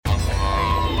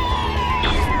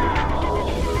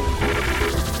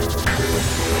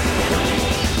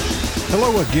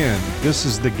Hello again. This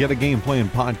is the Get a Game Plan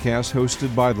podcast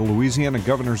hosted by the Louisiana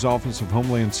Governor's Office of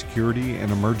Homeland Security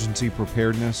and Emergency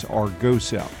Preparedness, or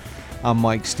GOHSEP. I'm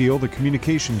Mike Steele, the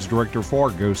Communications Director for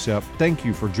GOHSEP. Thank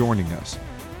you for joining us.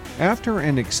 After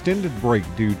an extended break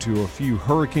due to a few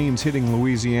hurricanes hitting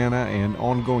Louisiana and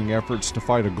ongoing efforts to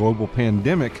fight a global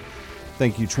pandemic,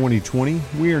 thank you 2020,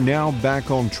 we are now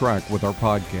back on track with our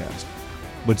podcast.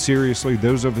 But seriously,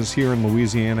 those of us here in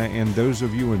Louisiana and those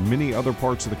of you in many other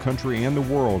parts of the country and the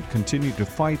world continue to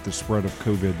fight the spread of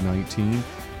COVID-19.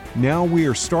 Now we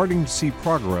are starting to see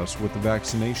progress with the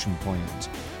vaccination plans.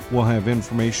 We'll have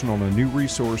information on a new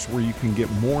resource where you can get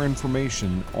more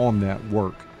information on that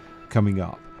work coming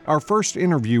up. Our first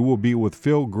interview will be with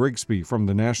Phil Grigsby from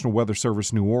the National Weather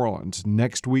Service New Orleans.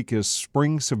 Next week is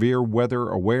Spring Severe Weather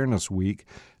Awareness Week.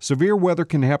 Severe weather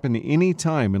can happen any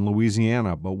time in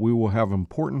Louisiana, but we will have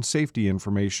important safety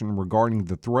information regarding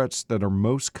the threats that are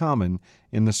most common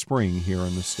in the spring here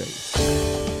in the state.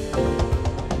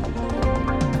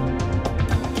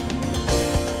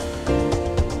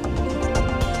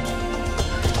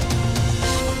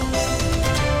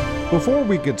 Before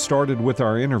we get started with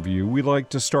our interview, we like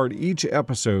to start each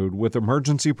episode with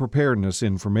emergency preparedness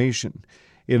information.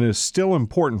 It is still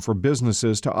important for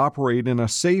businesses to operate in a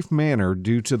safe manner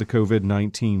due to the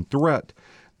COVID-19 threat.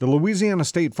 The Louisiana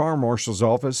State Fire Marshal's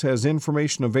Office has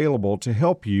information available to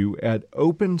help you at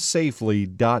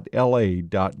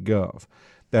opensafely.la.gov.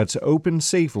 That's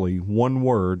opensafely, one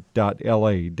word,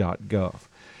 .la.gov.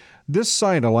 This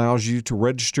site allows you to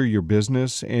register your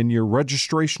business, and your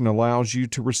registration allows you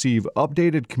to receive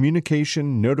updated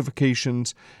communication,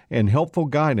 notifications, and helpful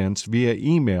guidance via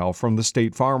email from the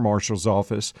State Fire Marshal's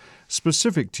Office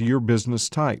specific to your business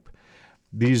type.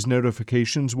 These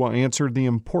notifications will answer the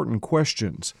important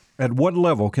questions. At what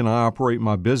level can I operate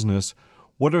my business?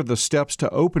 What are the steps to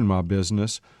open my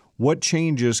business? What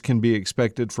changes can be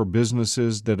expected for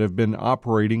businesses that have been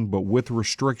operating but with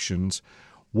restrictions?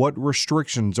 What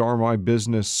restrictions are my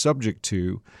business subject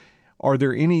to? Are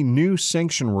there any new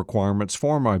sanction requirements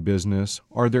for my business?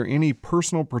 Are there any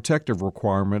personal protective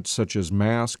requirements such as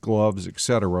masks, gloves,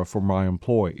 etc. for my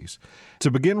employees?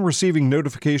 To begin receiving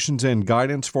notifications and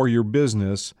guidance for your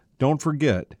business, don't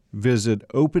forget, visit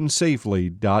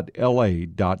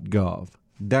opensafely.la.gov.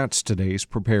 That's today's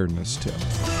preparedness tip.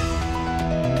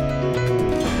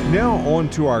 Now on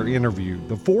to our interview.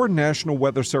 The 4 National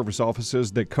Weather Service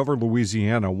offices that cover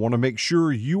Louisiana want to make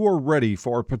sure you are ready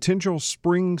for potential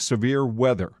spring severe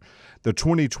weather. The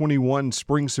 2021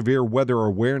 Spring Severe Weather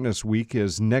Awareness Week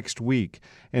is next week,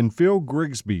 and Phil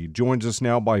Grigsby joins us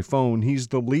now by phone. He's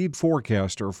the lead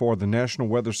forecaster for the National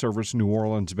Weather Service New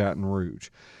Orleans Baton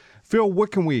Rouge. Phil,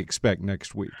 what can we expect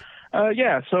next week?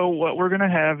 So what we're going to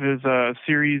have is a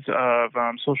series of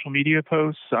social media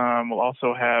posts. We'll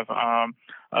also have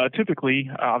typically,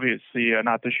 obviously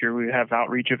not this year, we have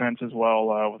outreach events as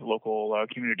well with local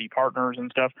community partners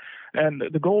and stuff. And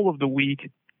the goal of the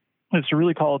week is to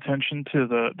really call attention to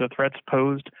the threats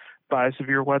posed by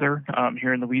severe weather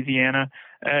here in Louisiana,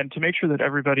 and to make sure that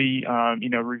everybody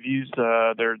reviews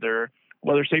their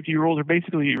weather safety rules, or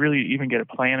basically really even get a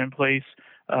plan in place.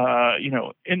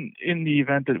 In the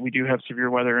event that we do have severe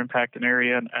weather impact an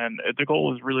area, and the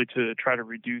goal is really to try to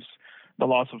reduce the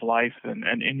loss of life and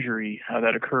injury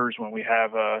that occurs when we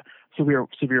have severe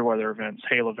weather events,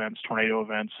 hail events, tornado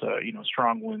events,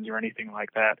 strong winds or anything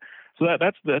like that. So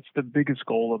that's the biggest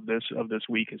goal of this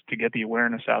week, is to get the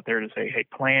awareness out there to say, hey,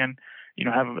 plan,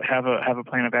 have a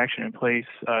plan of action in place,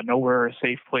 know where a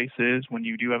safe place is when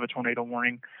you do have a tornado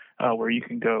warning, where you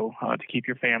can go to keep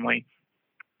your family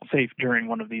safe during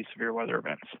one of these severe weather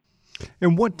events.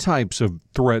 And what types of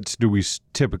threats do we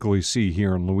typically see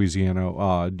here in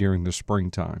Louisiana during the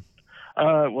springtime?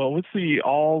 We'll see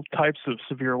all types of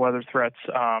severe weather threats.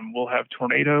 We'll have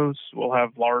tornadoes. We'll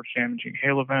have large damaging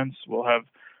hail events. We'll have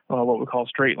what we call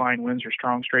straight line winds or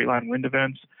strong straight line wind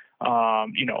events. All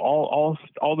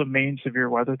the main severe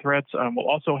weather threats. We'll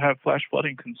also have flash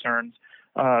flooding concerns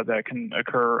that can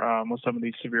occur with some of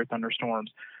these severe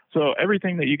thunderstorms. So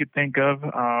everything that you could think of,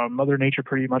 Mother Nature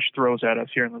pretty much throws at us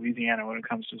here in Louisiana when it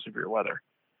comes to severe weather.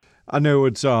 I know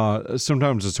it's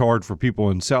sometimes it's hard for people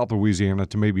in South Louisiana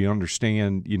to maybe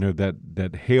understand,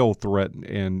 that hail threat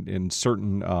and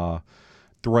certain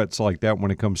threats like that when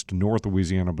it comes to North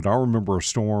Louisiana. But I remember a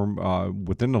storm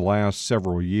within the last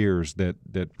several years that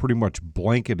pretty much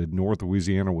blanketed North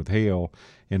Louisiana with hail,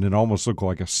 and it almost looked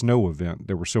like a snow event.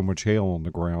 There was so much hail on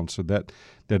the ground. So that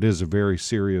is a very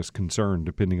serious concern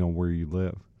depending on where you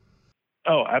live.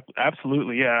 Oh,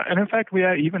 absolutely, yeah. And in fact, we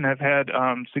even have had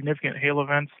significant hail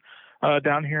events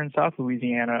down here in South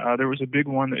Louisiana. There was a big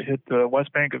one that hit the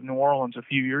west bank of New Orleans a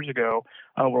few years ago,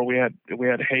 where we had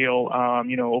hail,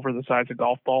 over the size of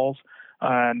golf balls,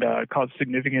 and caused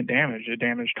significant damage. It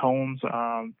damaged homes.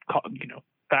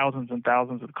 Thousands and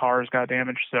thousands of cars got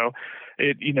damaged. So,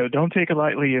 don't take it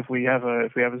lightly if we have a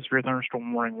severe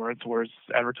thunderstorm warning where it's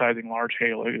advertising large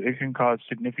hail. It can cause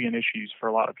significant issues for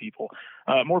a lot of people.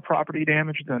 More property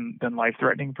damage than life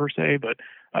threatening per se, but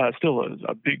still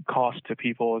a big cost to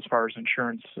people as far as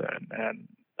insurance and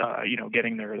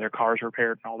getting their cars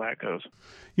repaired and all that goes.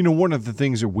 One of the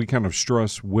things that we kind of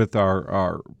stress with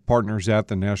our partners at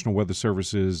the National Weather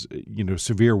Service is,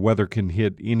 severe weather can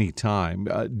hit any time.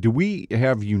 Do we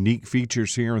have unique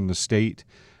features here in the state,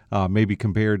 maybe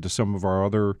compared to some of our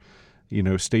other,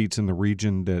 states in the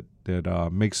region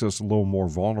that makes us a little more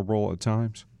vulnerable at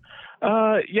times?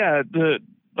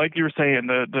 Like you were saying,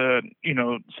 the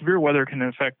severe weather can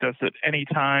affect us at any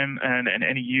time and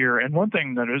any year. And one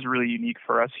thing that is really unique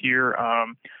for us here,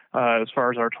 as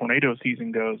far as our tornado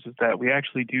season goes, is that we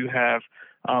actually do have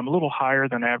a little higher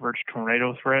than average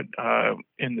tornado threat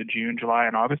in the June, July,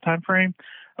 and August timeframe.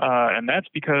 And that's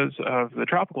because of the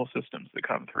tropical systems that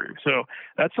come through. So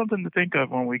that's something to think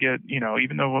of when we get,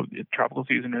 even though tropical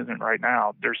season isn't right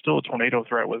now, there's still a tornado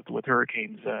threat with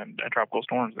hurricanes and tropical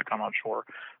storms that come on shore.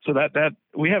 So that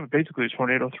we have basically a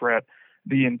tornado threat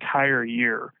the entire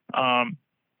year.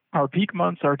 Our peak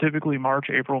months are typically March,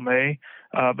 April, May,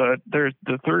 but there's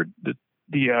the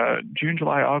June,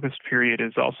 July, August period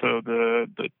is also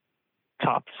the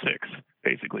top six.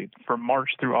 Basically, from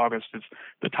March through August is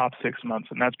the top 6 months,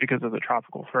 and that's because of the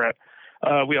tropical threat.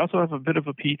 We also have a bit of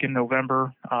a peak in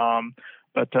November,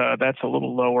 but that's a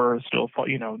little lower. Still,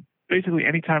 basically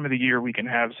any time of the year we can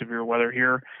have severe weather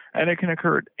here, and it can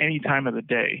occur at any time of the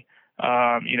day.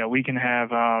 We can have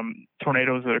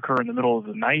tornadoes that occur in the middle of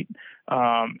the night,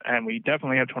 and we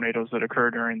definitely have tornadoes that occur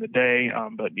during the day.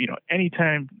 But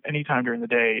anytime during the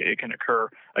day it can occur.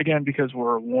 Again, because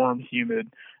we're a warm,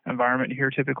 humid environment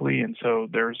here typically, and so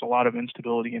there's a lot of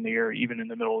instability in the air even in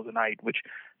the middle of the night, which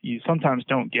you sometimes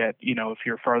don't get. If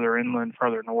you're farther inland,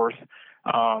 farther north,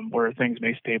 where things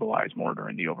may stabilize more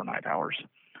during the overnight hours.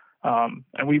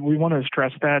 And we want to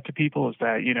stress that to people is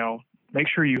that make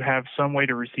sure you have some way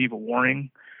to receive a warning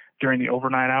during the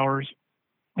overnight hours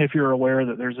if you're aware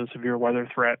that there's a severe weather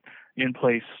threat in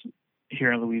place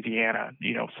here in Louisiana.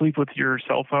 Sleep with your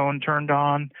cell phone turned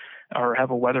on or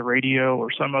have a weather radio or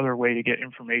some other way to get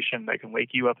information that can wake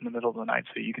you up in the middle of the night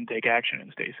so you can take action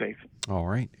and stay safe. All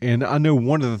right. And I know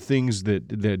one of the things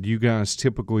that you guys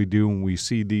typically do when we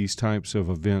see these types of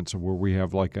events where we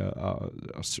have like a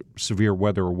severe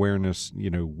weather awareness,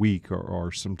 week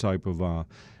or some type of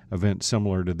event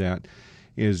similar to that,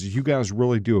 is you guys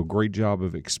really do a great job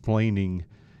of explaining,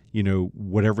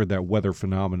 whatever that weather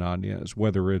phenomenon is,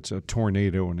 whether it's a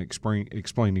tornado, and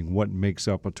explaining what makes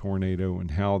up a tornado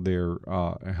and how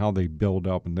they build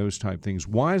up and those type things.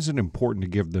 Why is it important to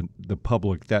give the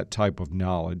public that type of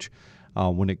knowledge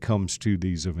when it comes to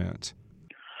these events?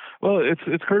 Well,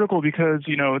 it's critical because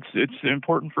it's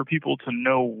important for people to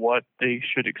know what they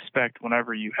should expect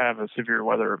whenever you have a severe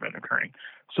weather event occurring.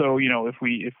 So if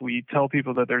we tell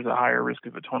people that there's a higher risk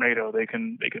of a tornado, they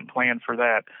can plan for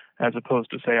that as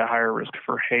opposed to say a higher risk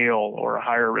for hail or a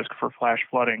higher risk for flash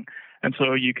flooding. And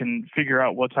so you can figure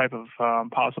out what type of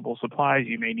possible supplies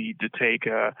you may need to take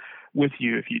with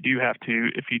you if you do have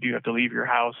to leave your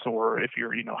house, or if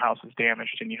your house is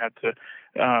damaged and you have to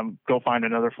go find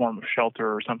another form of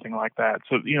shelter or something like that.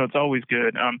 So it's always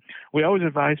good. We always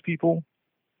advise people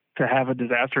to have a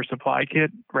disaster supply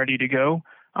kit ready to go.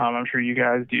 I'm sure you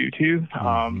guys do too.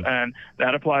 And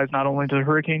that applies not only to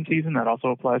hurricane season, that also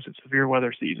applies to severe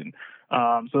weather season.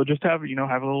 So just have a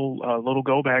little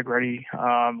go bag ready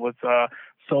with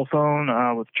cell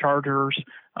phone, with chargers,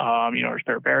 or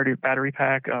spare battery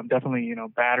pack. Definitely,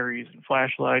 batteries and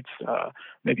flashlights.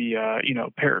 Maybe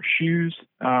pair of shoes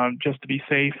just to be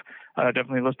safe.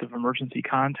 Definitely a list of emergency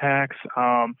contacts.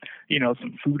 Some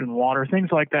food and water, things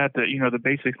like that. The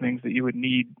basic things that you would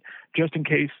need just in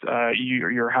case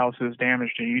your house is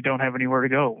damaged and you don't have anywhere to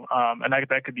go. And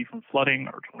that could be from flooding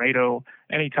or tornado,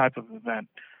 any type of event.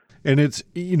 And it's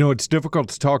difficult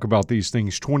to talk about these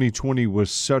things. 2020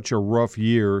 was such a rough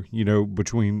year,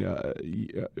 between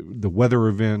the weather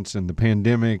events and the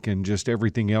pandemic and just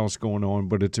everything else going on.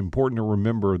 But it's important to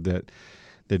remember that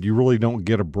you really don't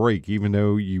get a break. Even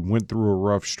though you went through a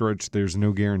rough stretch, there's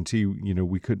no guarantee,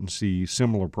 we couldn't see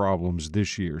similar problems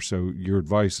this year. So your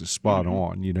advice is spot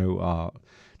on.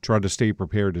 Try to stay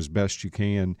prepared as best you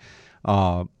can.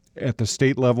 At the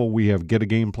state level, we have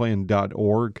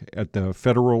getagameplan.org. At the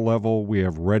federal level, we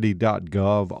have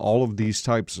ready.gov. All of these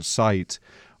types of sites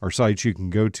are sites you can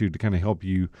go to kind of help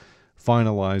you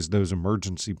finalize those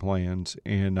emergency plans.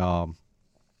 And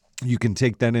you can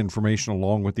take that information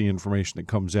along with the information that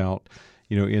comes out,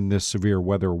 in this Severe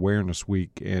Weather Awareness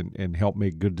Week and help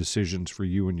make good decisions for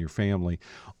you and your family.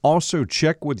 Also,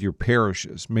 check with your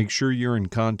parishes. Make sure you're in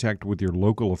contact with your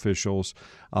local officials.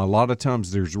 A lot of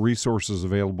times there's resources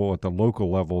available at the local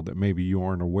level that maybe you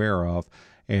aren't aware of,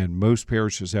 and most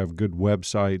parishes have good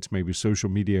websites, maybe social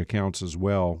media accounts as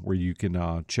well, where you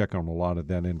can check on a lot of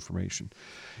that information.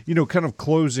 Kind of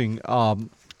closing,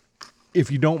 if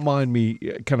you don't mind me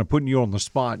kind of putting you on the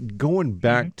spot, going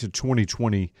back to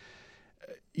 2020,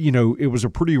 it was a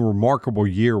pretty remarkable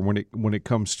year when it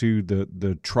comes to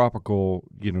the tropical,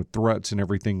 threats and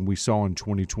everything we saw in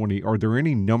 2020. Are there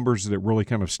any numbers that really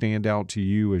kind of stand out to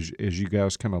you as you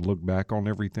guys kind of look back on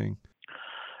everything?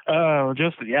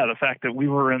 The fact that we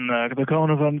were in the cone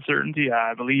of uncertainty,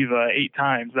 I believe 8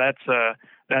 times.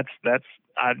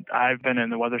 I've been in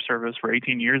the Weather Service for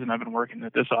 18 years, and I've been working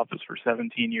at this office for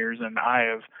 17 years, and I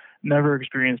have never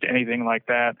experienced anything like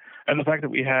that. And the fact that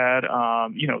we had,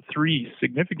 3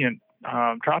 significant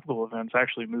tropical events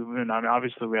actually move in. I mean,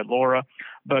 obviously we had Laura,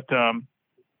 but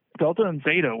Delta and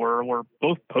Zeta were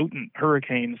both potent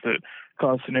hurricanes that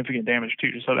caused significant damage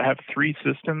too. So to have 3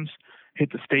 systems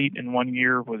hit the state in one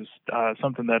year was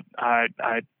something that I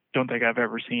don't think I've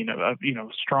ever seen.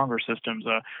 Stronger systems.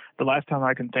 The last time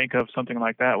I can think of something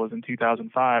like that was in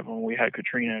 2005 when we had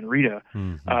Katrina and Rita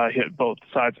hit both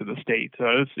sides of the state.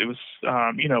 So it was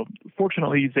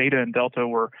fortunately Zeta and Delta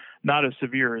were not as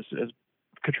severe as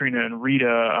Katrina and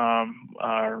Rita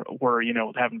were,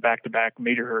 having back-to-back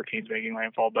major hurricanes making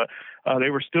landfall, but they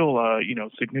were still,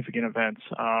 significant events.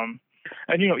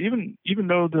 And even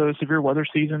though the severe weather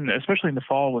season, especially in the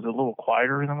fall, was a little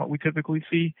quieter than what we typically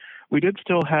see, we did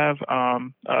still have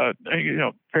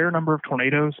fair number of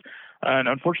tornadoes, and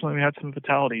unfortunately we had some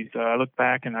fatalities. I looked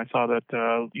back and I saw that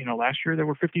last year there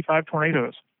were 55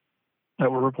 tornadoes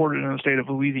that were reported in the state of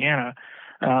Louisiana.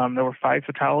 There were 5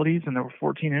 fatalities and there were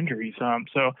 14 injuries.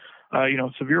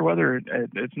 Severe weather,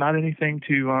 it's not anything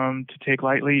to take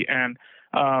lightly. And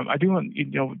I do want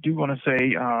to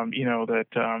say,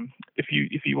 that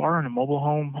if you are in a mobile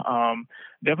home,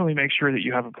 definitely make sure that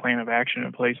you have a plan of action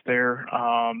in place there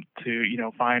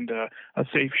to find a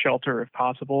safe shelter if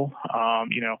possible.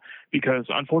 Because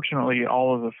unfortunately,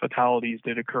 all of the fatalities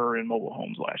did occur in mobile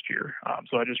homes last year.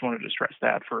 So I just wanted to stress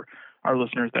that for our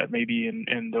listeners that may be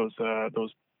in those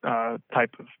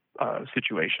type of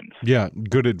situations. Yeah,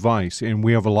 good advice. And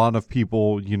we have a lot of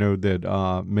people,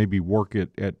 that maybe work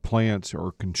at plants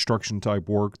or construction type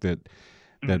work that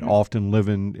often live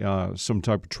in some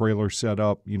type of trailer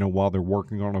setup, while they're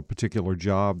working on a particular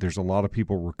job. There's a lot of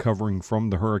people recovering from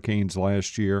the hurricanes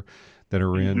last year that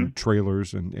are in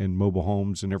trailers and mobile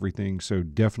homes and everything. So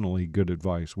definitely good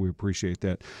advice. We appreciate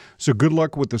that. So good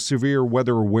luck with the Severe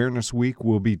Weather Awareness Week.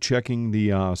 We'll be checking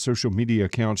the social media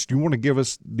accounts. Do you want to give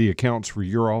us the accounts for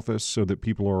your office so that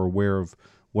people are aware of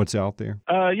what's out there?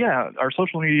 Our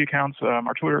social media accounts,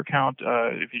 our Twitter account,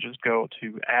 if you just go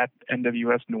to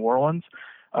 @NWS New Orleans,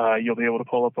 you'll be able to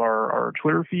pull up our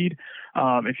Twitter feed.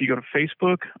 If you go to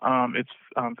Facebook, it's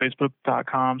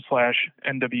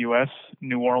facebook.com/NWS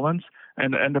New Orleans,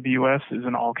 and the NWS is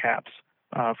in all caps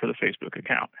for the Facebook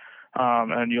account.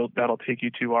 And that'll take you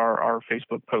to our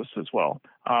Facebook posts as well.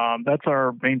 That's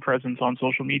our main presence on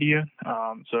social media.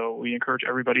 So we encourage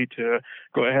everybody to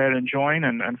go ahead and join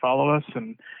and follow us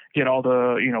and get all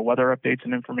the weather updates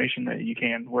and information that you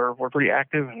can. We're pretty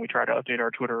active, and we try to update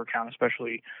our Twitter account,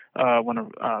 especially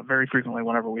very frequently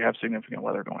whenever we have significant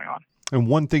weather going on. And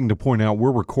one thing to point out,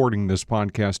 we're recording this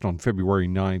podcast on February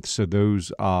 9th, so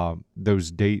those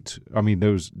dates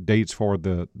for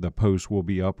the post will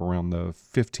be up around the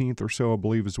 15th or so, I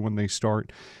believe is when they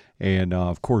start. And,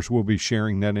 of course, we'll be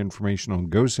sharing that information on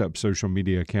GOHSEP social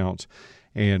media accounts,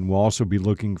 and we'll also be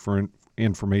looking for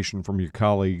information from your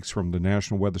colleagues from the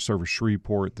National Weather Service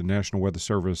Shreveport, the National Weather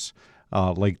Service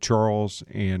Lake Charles,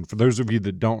 and for those of you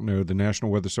that don't know, the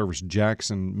National Weather Service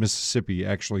Jackson, Mississippi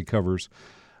actually covers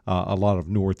a lot of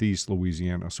northeast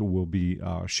Louisiana, so we'll be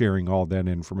sharing all that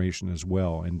information as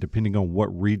well. And depending on what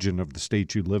region of the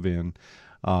state you live in,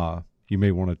 you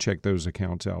may want to check those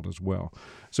accounts out as well.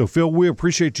 So, Phil, we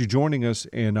appreciate you joining us,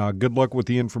 and good luck with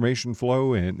the information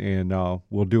flow, and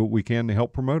we'll do what we can to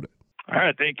help promote it. All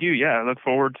right, thank you. Yeah, I look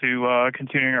forward to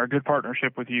continuing our good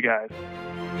partnership with you guys.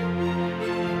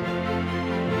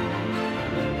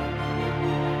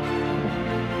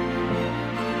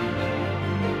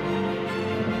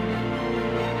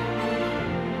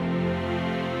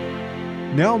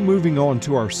 Now moving on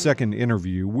to our second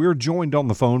interview, we're joined on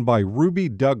the phone by Ruby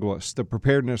Douglas, the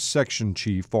Preparedness Section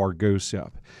Chief for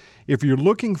GOHSEP. If you're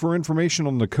looking for information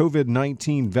on the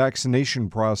COVID-19 vaccination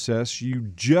process,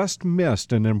 you just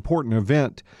missed an important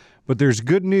event. But there's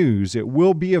good news. It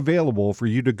will be available for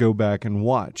you to go back and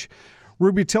watch.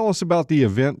 Ruby, tell us about the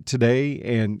event today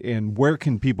and where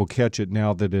can people catch it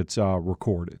now that it's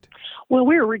recorded? Well,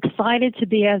 we're excited to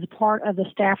be as a part of the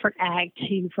Stafford Act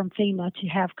from FEMA to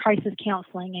have crisis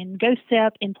counseling. And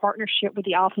GOHSEP, in partnership with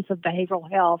the Office of Behavioral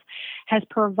Health, has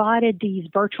provided these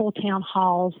virtual town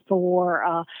halls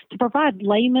to provide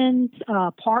laymen,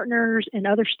 partners, and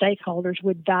other stakeholders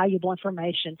with valuable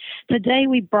information. Today,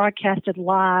 we broadcasted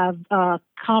live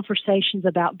conversations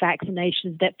about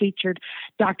vaccinations that featured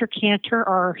Dr. Cantor,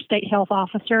 our state health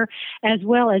officer, as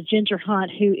well as Ginger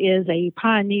Hunt, who is a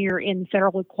pioneer in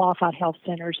federally qualified health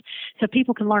centers. So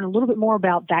people can learn a little bit more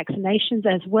about vaccinations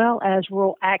as well as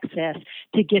rural access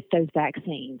to get those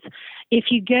vaccines. If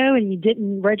you go and you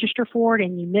didn't register for it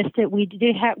and you missed it, we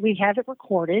have it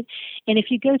recorded. And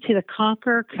if you go to the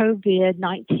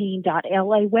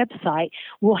conquercovid19.la website,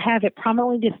 we'll have it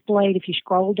prominently displayed if you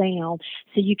scroll down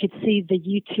so you could see the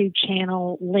YouTube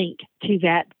channel link to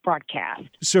that broadcast.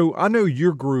 So I know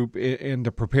your group and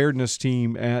the preparedness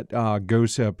team at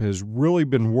GOHSEP has really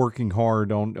been working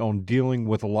hard on dealing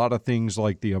with a lot of things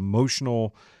like the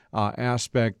emotional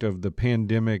aspect of the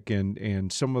pandemic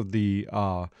and some of the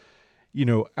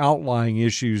outlying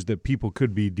issues that people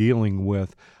could be dealing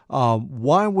with.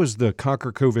 Why was the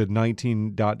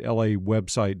conquercovid19.la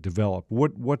website developed?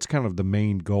 What's kind of the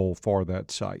main goal for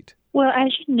that site? Well,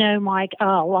 as you know, Mike,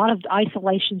 a lot of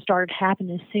isolation started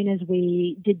happening as soon as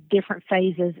we did different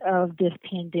phases of this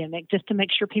pandemic, just to make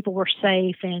sure people were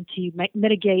safe and to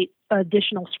mitigate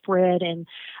additional spread and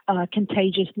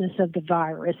contagiousness of the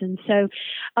virus. And so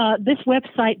this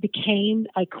website became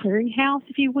a clearinghouse,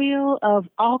 if you will, of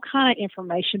all kind of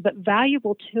information, but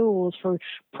valuable tools for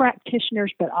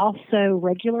practitioners, but also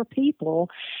regular people,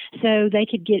 so they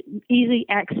could get easy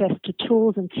access to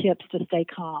tools and tips to stay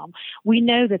calm. We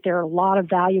know that there are a lot of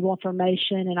valuable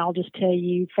information, and I'll just tell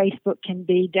you, Facebook can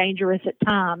be dangerous at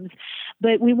times,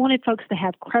 but we wanted folks to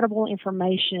have credible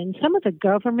information. Some of the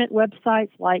government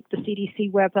websites, like the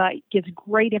CDC website, gives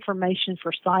great information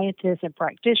for scientists and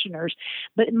practitioners,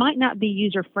 but it might not be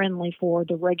user-friendly for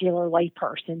the regular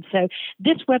layperson. So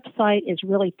this website is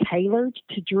really tailored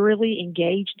to really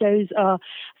engage those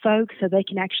folks so they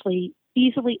can actually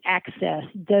easily access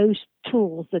those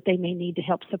tools that they may need to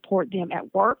help support them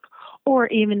at work or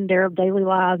even their daily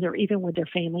lives or even with their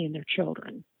family and their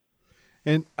children.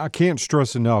 And I can't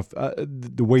stress enough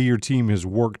the way your team has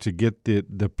worked to get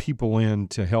the people in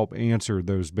to help answer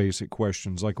those basic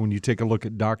questions. Like when you take a look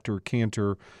at Dr.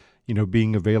 Cantor,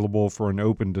 being available for an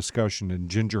open discussion, and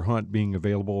Ginger Hunt being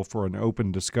available for an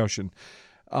open discussion.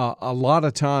 A lot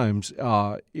of times,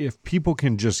 if people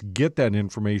can just get that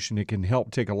information, it can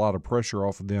help take a lot of pressure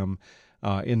off of them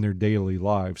in their daily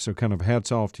lives. So kind of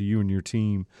hats off to you and your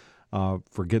team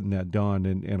for getting that done,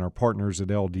 and our partners at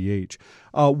LDH.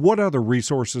 What other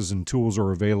resources and tools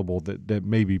are available that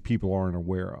maybe people aren't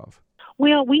aware of?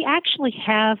 Well, we actually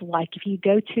have, if you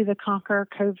go to the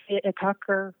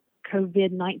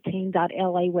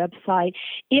COVID19.la website,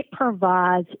 it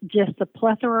provides just a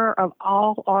plethora of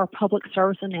all our public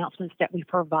service announcements that we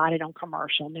provided on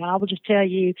commercial. Now, I will just tell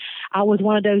you, I was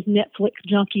one of those Netflix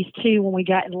junkies too when we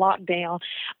got in lockdown,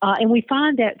 and we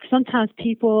find that sometimes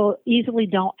people easily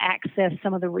don't access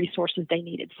some of the resources they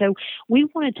needed. So we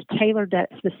wanted to tailor that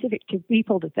specific to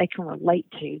people that they can relate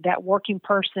to, that working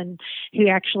person who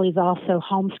actually is also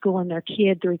homeschooling their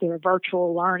kid through their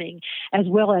virtual learning, as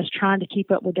well as trying to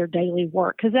keep up with their daily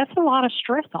work, because that's a lot of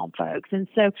stress on folks. And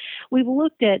so we've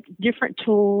looked at different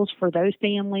tools for those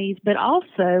families, but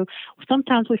also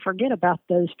sometimes we forget about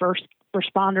those first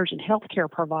responders and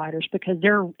healthcare providers because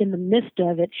they're in the midst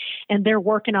of it and they're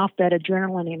working off that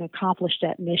adrenaline and accomplish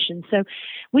that mission. So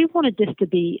we wanted this to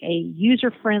be a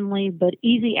user-friendly but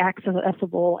easy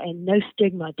accessible and no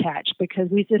stigma attached, because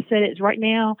we just said it's right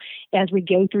now as we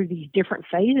go through these different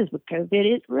phases with COVID,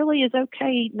 it really is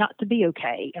okay not to be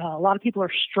okay. A lot of people are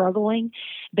struggling.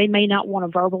 They may not want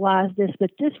to verbalize this,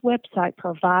 but this website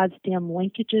provides them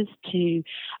linkages to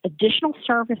additional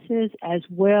services as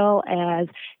well as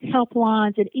helplines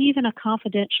and even a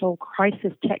confidential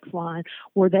crisis text line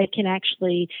where they can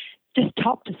actually just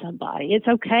talk to somebody. It's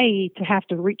okay to have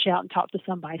to reach out and talk to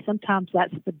somebody. Sometimes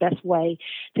that's the best way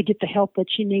to get the help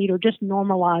that you need, or just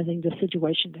normalizing the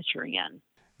situation that you're in.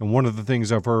 And one of the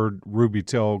things I've heard Ruby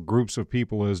tell groups of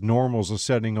people is normal's a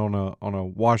setting on a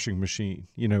washing machine.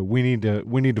 We need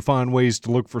to find ways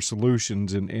to look for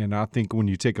solutions. And I think when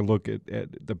you take a look at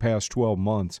the past 12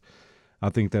 months, I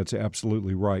think that's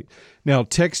absolutely right. Now,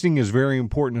 texting is very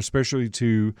important, especially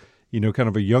to, kind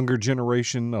of a younger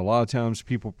generation. A lot of times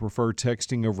people prefer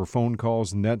texting over phone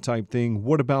calls and that type thing.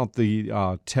 What about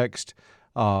the text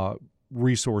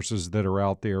resources that are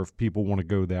out there if people want to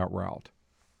go that route?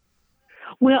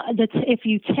 Well, if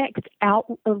you text out,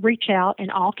 reach out in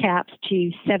all caps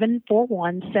to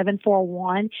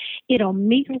 741-741, it'll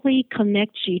immediately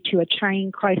connect you to a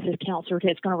trained crisis counselor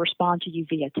that's going to respond to you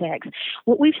via text.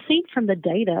 What we've seen from the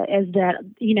data is that,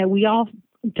 we all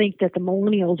think that the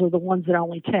millennials are the ones that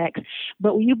only text,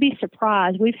 but you'll be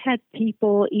surprised. We've had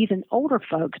people, even older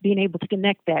folks, being able to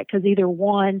connect that because either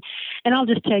one, and I'll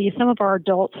just tell you, some of our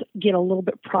adults get a little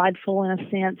bit prideful in a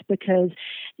sense because,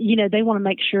 they want to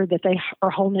make sure that they are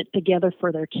holding it together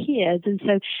for their kids. And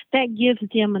so that gives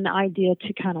them an idea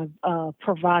to kind of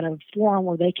provide a forum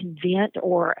where they can vent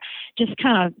or just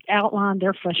kind of outline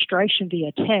their frustration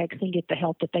via text and get the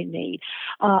help that they need.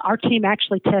 Our team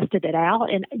actually tested it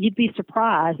out, and you'd be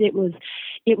surprised. It was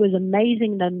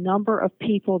amazing the number of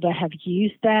people that have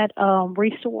used that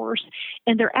resource,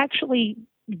 and they're actually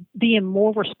being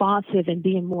more responsive and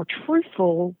being more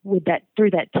truthful with that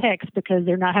through that text because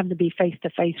they're not having to be face to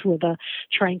face with a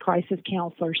trained crisis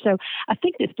counselor. So I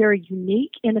think it's very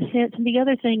unique in a sense. And the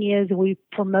other thing is we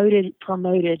promoted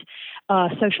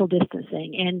social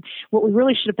distancing, and what we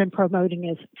really should have been promoting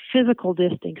is physical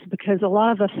distance because a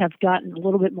lot of us have gotten a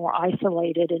little bit more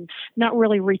isolated and not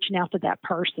really reaching out to that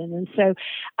person. And so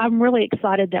I'm really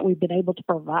excited that we've been able to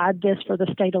provide this for the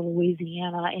state of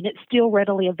Louisiana, and it's still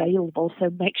readily available. So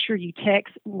make sure you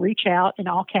reach out in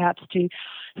all caps to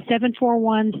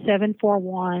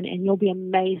 741-741, and you'll be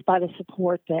amazed by the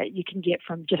support that you can get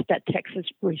from just that Texas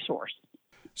resource.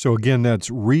 So again, that's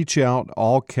reach out,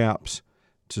 all caps,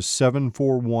 to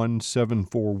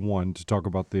 741-741 to talk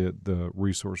about the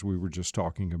resource we were just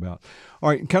talking about. All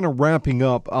right, kind of wrapping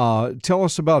up, tell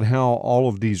us about how all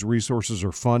of these resources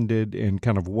are funded and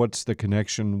kind of what's the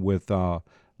connection with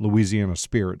Louisiana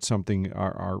Spirit, something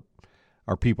our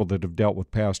people that have dealt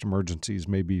with past emergencies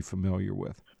may be familiar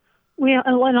with. Well,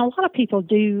 and a lot of people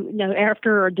do know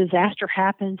after a disaster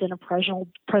happens and a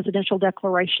presidential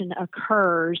declaration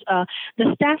occurs,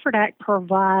 the Stafford Act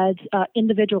provides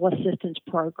individual assistance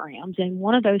programs, and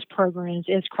one of those programs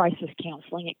is crisis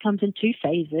counseling. It comes in two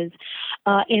phases,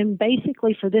 and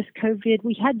basically for this COVID,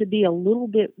 we had to be a little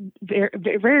bit very,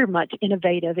 very much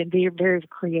innovative and very, very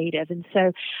creative, and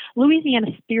so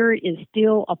Louisiana Spirit is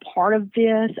still a part of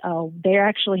this. They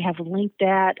actually have linked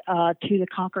that to the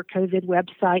Conquer COVID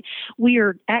website. We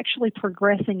are actually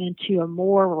progressing into a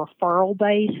more referral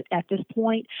base at this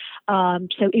point.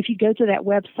 So if you go to that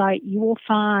website, you will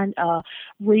find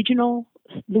regional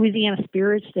Louisiana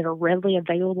Spirits that are readily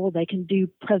available. They can do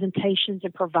presentations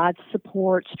and provide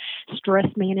support, stress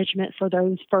management for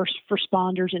those first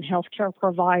responders and healthcare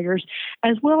providers,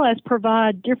 as well as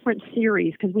provide different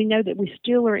series because we know that we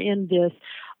still are in this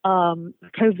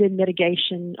COVID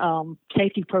mitigation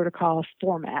safety protocol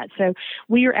format. So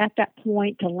we are at that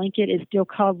point to link it. It's still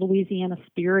called Louisiana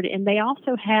Spirit. And they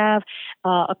also have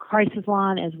a crisis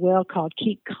line as well called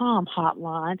Keep Calm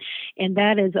Hotline. And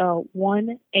that is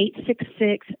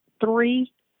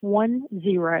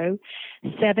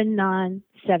 1-866-310-7977.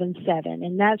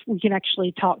 And that's, we can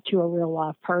actually talk to a real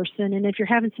live person. And if you're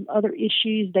having some other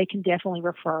issues, they can definitely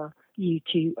refer you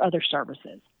to other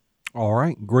services. All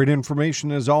right. Great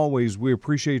information as always. We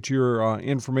appreciate your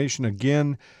information.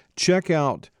 Again, check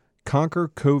out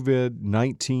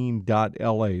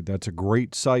conquercovid19.la. That's a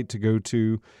great site to go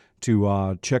to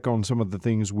check on some of the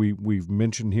things we've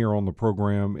mentioned here on the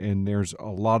program. And there's a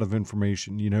lot of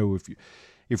information.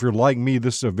 If you're like me,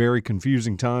 this is a very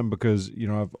confusing time because, I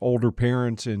have older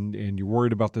parents and you're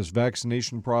worried about this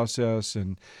vaccination process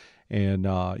and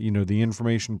the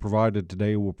information provided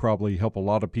today will probably help a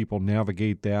lot of people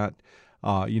navigate that.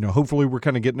 Hopefully we're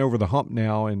kind of getting over the hump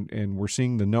now and we're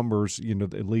seeing the numbers,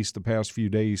 at least the past few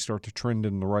days start to trend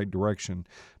in the right direction.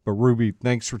 But Ruby,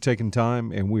 thanks for taking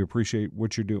time and we appreciate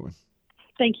what you're doing.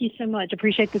 Thank you so much.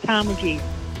 Appreciate the time with you.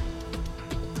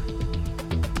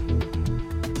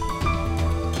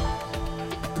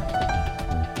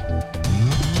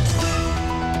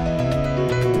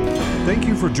 Thank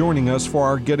you for joining us for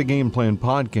our Get a Game Plan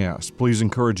podcast. Please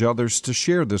encourage others to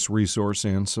share this resource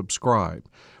and subscribe.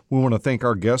 We want to thank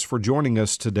our guests for joining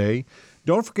us today.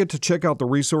 Don't forget to check out the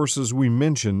resources we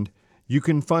mentioned. You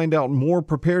can find out more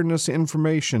preparedness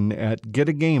information at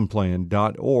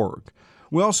getagameplan.org.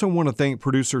 We also want to thank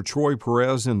producer Troy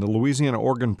Perez and the Louisiana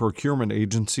Organ Procurement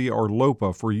Agency, or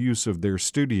LOPA, for use of their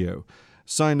studio.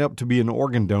 Sign up to be an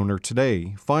organ donor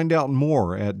today. Find out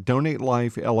more at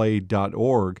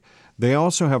donatelifela.org. They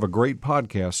also have a great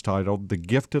podcast titled The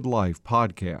Gifted Life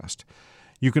Podcast.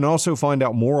 You can also find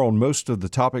out more on most of the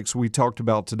topics we talked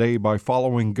about today by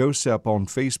following GOHSEP on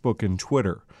Facebook and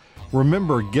Twitter.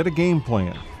 Remember, get a game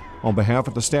plan. On behalf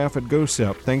of the staff at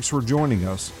GOHSEP, thanks for joining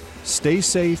us. Stay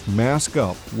safe, mask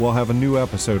up. We'll have a new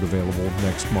episode available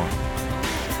next month.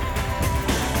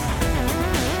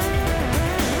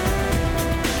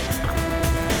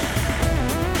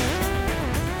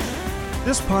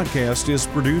 This podcast is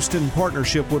produced in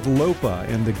partnership with LOPA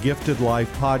and the Gifted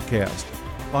Life Podcast.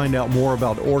 Find out more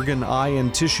about organ, eye,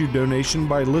 and tissue donation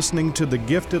by listening to the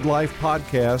Gifted Life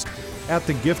Podcast at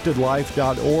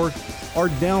thegiftedlife.org or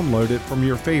download it from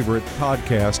your favorite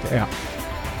podcast app.